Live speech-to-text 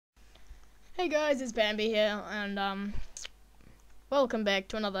Hey guys, it's Bambi here, and welcome back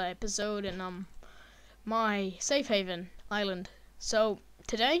to another episode in my safe haven island. So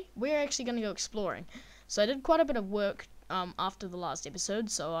today we're actually gonna go exploring. So I did quite a bit of work after the last episode,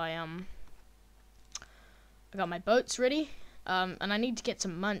 so I got my boats ready, and I need to get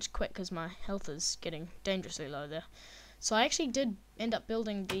some munch quick because my health is getting dangerously low there. So I actually did end up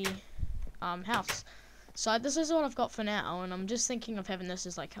building the house. So this is what I've got for now, and I'm just thinking of having this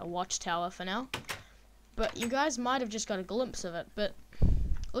as like a watchtower for now. But you guys might have just got a glimpse of it, but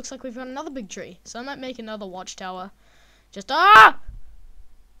looks like we've got another big tree. So I might make another watchtower. Just God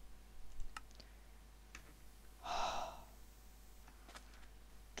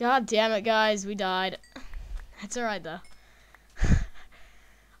damn it, guys, we died. That's alright though.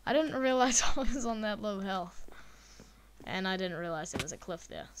 I didn't realize I was on that low health. And I didn't realize there was a cliff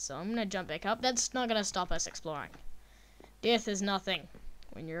there. So I'm going to jump back up. That's not going to stop us exploring. Death is nothing.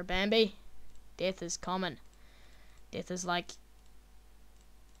 When you're a Bambi, death is common. Death is like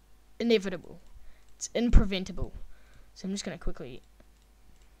inevitable. It's impreventable. So I'm just going to quickly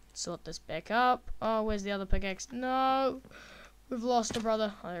sort this back up. Oh, where's the other pickaxe? No! We've lost a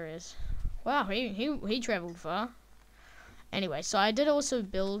brother. Oh, there he is. Wow, he traveled far. Anyway, so I did also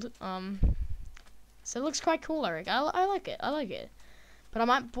build, so it looks quite cool, Eric. I like it. I like it. But I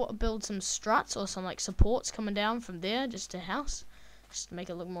might build some struts or some like supports coming down from there just to house, just to make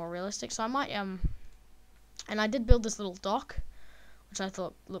it look more realistic. So I might and I did build this little dock, which I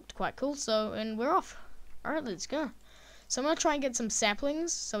thought looked quite cool. So and we're off. All right, let's go. So I'm gonna try and get some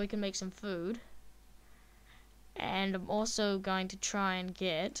saplings so we can make some food. And I'm also going to try and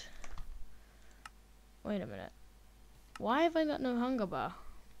get. Wait a minute. Why have I got no hunger bar?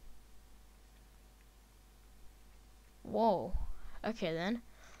 Whoa. Okay then.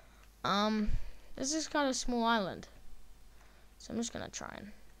 This is kind of a small island. So I'm just gonna try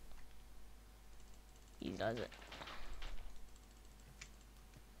and utilize it.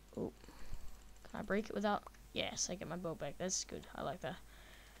 Oh. Can I break it without? Yes, I get my boat back. That's good. I like that.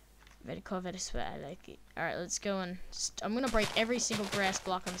 Very cool, very sweet. I like it. Alright, let's go and I'm gonna break every single grass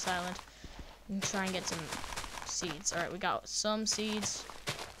block on this island and try and get some seeds. Alright, we got some seeds.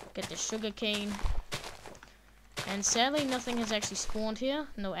 Get the sugar cane. And sadly, nothing has actually spawned here.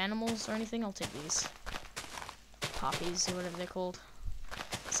 No animals or anything. I'll take these poppies or whatever they're called.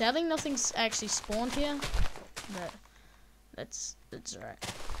 Sadly, nothing's actually spawned here. But that's alright.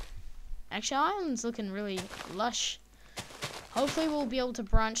 Actually, our island's looking really lush. Hopefully, we'll be able to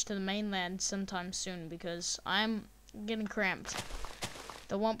branch to the mainland sometime soon because I'm getting cramped.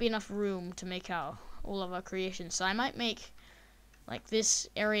 There won't be enough room to make all of our creations. So I might make like this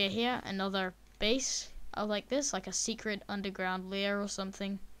area here another base. I like this, like a secret underground lair or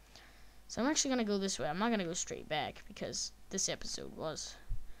something. So I'm actually going to go this way. I'm not going to go straight back because this episode was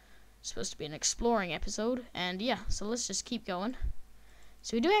supposed to be an exploring episode. And yeah, so let's just keep going.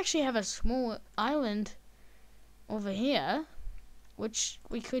 So we do actually have a small island over here, which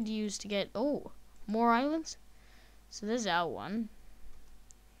we could use to get, more islands. So there's our one.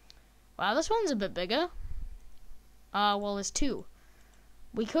 Wow, this one's a bit bigger. Well, there's two.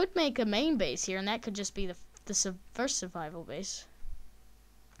 We could make a main base here, and that could just be the first survival base.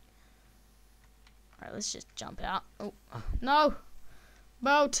 Alright, let's just jump out. Oh, no!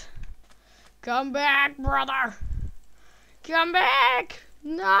 Boat! Come back, brother! Come back!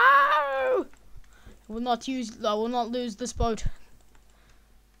 No! I will not lose this boat.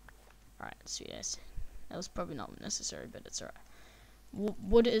 Alright, let's see this. That was probably not necessary, but it's alright.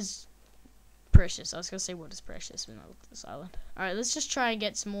 Wood is precious. I was gonna say wood is precious when I look at this island. Alright, let's just try and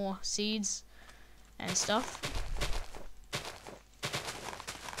get some more seeds and stuff.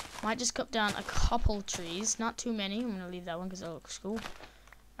 Might just cut down a couple trees, not too many. I'm gonna leave that one because it looks cool.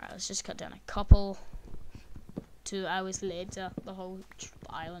 Alright, let's just cut down a couple. 2 hours later, the whole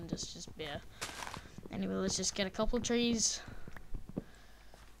island is just bare. Anyway, let's just get a couple trees.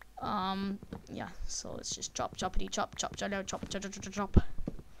 Yeah, so let's just chop.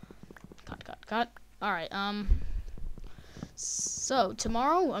 Cut. Alright, so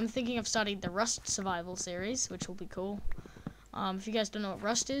tomorrow I'm thinking of starting the Rust survival series, which will be cool. If you guys don't know what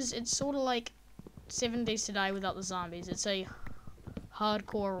Rust is, it's sort of like 7 Days to Die without the zombies. It's a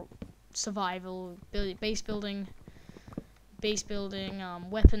hardcore survival, base building,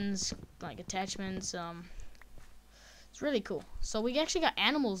 weapons, like attachments, it's really cool. So we actually got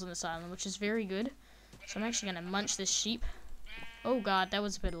animals on this island, which is very good. So I'm actually gonna munch this sheep. Oh god, that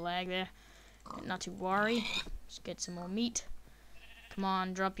was a bit of lag there. Not to worry. Just get some more meat. Come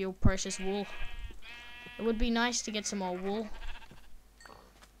on, drop your precious wool. It would be nice to get some more wool.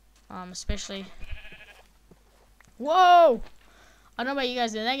 Especially... Whoa! I don't know about you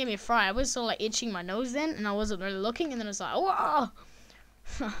guys, but that gave me a fright. I was sort of like itching my nose then, and I wasn't really looking, and then I was like, whoa!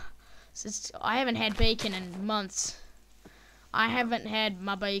 I haven't had bacon in months. I haven't had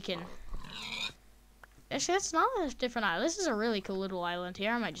my bacon. Actually, that's not a different island. This is a really cool little island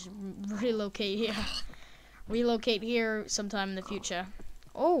here. I might just relocate here. Relocate here sometime in the future.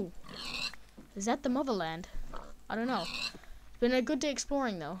 Oh! Is that the motherland? I don't know. Been a good day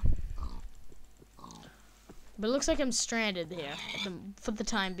exploring, though. But it looks like I'm stranded here for the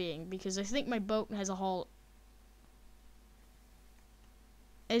time being, because I think my boat has a hole.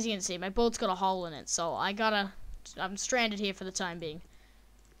 As you can see, my boat's got a hole in it, so I'm stranded here for the time being.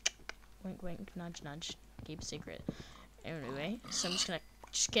 Wink, wink, nudge, nudge. Keep a secret. Anyway, so I'm just gonna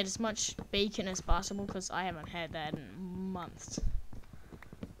get as much bacon as possible, because I haven't had that in months.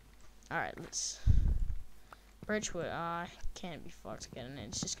 Alright, let's... Birchwood, I can't be fucked getting it.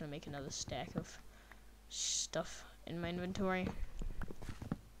 It's just gonna make another stack of stuff in my inventory.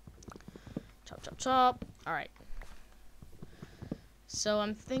 Chop, chop, chop. Alright. So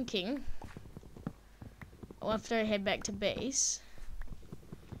I'm thinking, after I head back to base,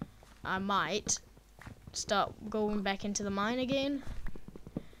 I might start going back into the mine again.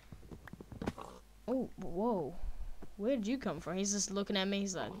 Oh, whoa. Where did you come from? He's just looking at me.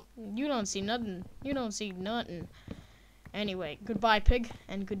 He's like, you don't see nothing. You don't see nothing. Anyway, goodbye, pig,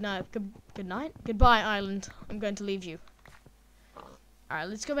 and good night. Good night. Goodbye, island. I'm going to leave you. Alright,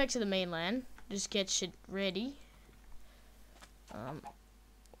 let's go back to the mainland. Just get shit ready.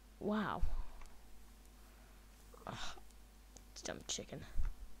 Wow. Ugh, dumb chicken.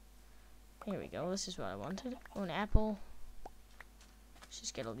 Here we go. This is what I wanted. Oh, an apple. Let's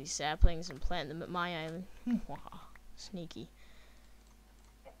just get all these saplings and plant them at my island. Sneaky.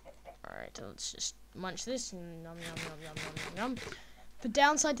 Alright, so let's just munch this. And nom, nom, nom, nom, nom, nom, nom. The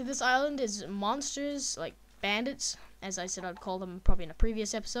downside to this island is monsters, like bandits. As I said, I'd call them probably in a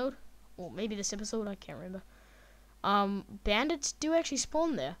previous episode. Or maybe this episode, I can't remember. Bandits do actually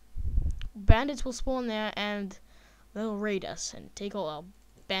spawn there. Bandits will spawn there and they'll raid us and take all our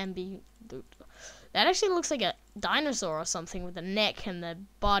Bambi loot. That actually looks like a dinosaur or something with the neck and the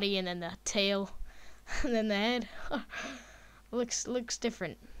body and then the tail and then the head. looks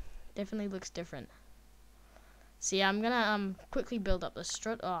different. Definitely looks different. See, I'm gonna quickly build up the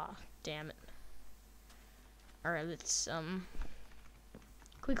strut. Oh, damn it. Alright, let's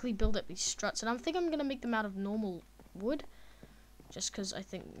quickly build up these struts, and I think I'm gonna make them out of normal wood, just because I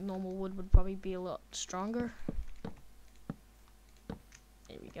think normal wood would probably be a lot stronger.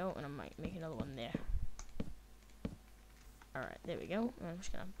 There we go, and I might make another one there. Alright, there we go. I'm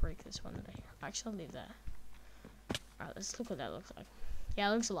just gonna break this one today. Actually, I'll leave that. Alright, let's look what that looks like. Yeah,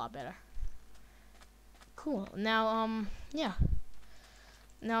 it looks a lot better. Cool. Now, yeah.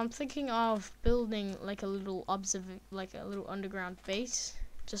 Now I'm thinking of building like a little underground base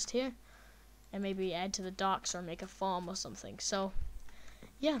just here, and maybe add to the docks or make a farm or something. So,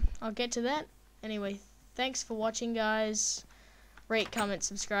 yeah, I'll get to that. Anyway, thanks for watching, guys. Rate, comment,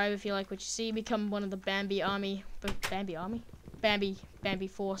 subscribe if you like what you see. Become one of the Bambi army. Bambi army? Bambi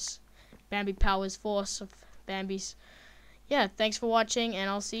force. Bambi powers force of Bambis. Yeah, thanks for watching, and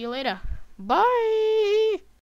I'll see you later. Bye!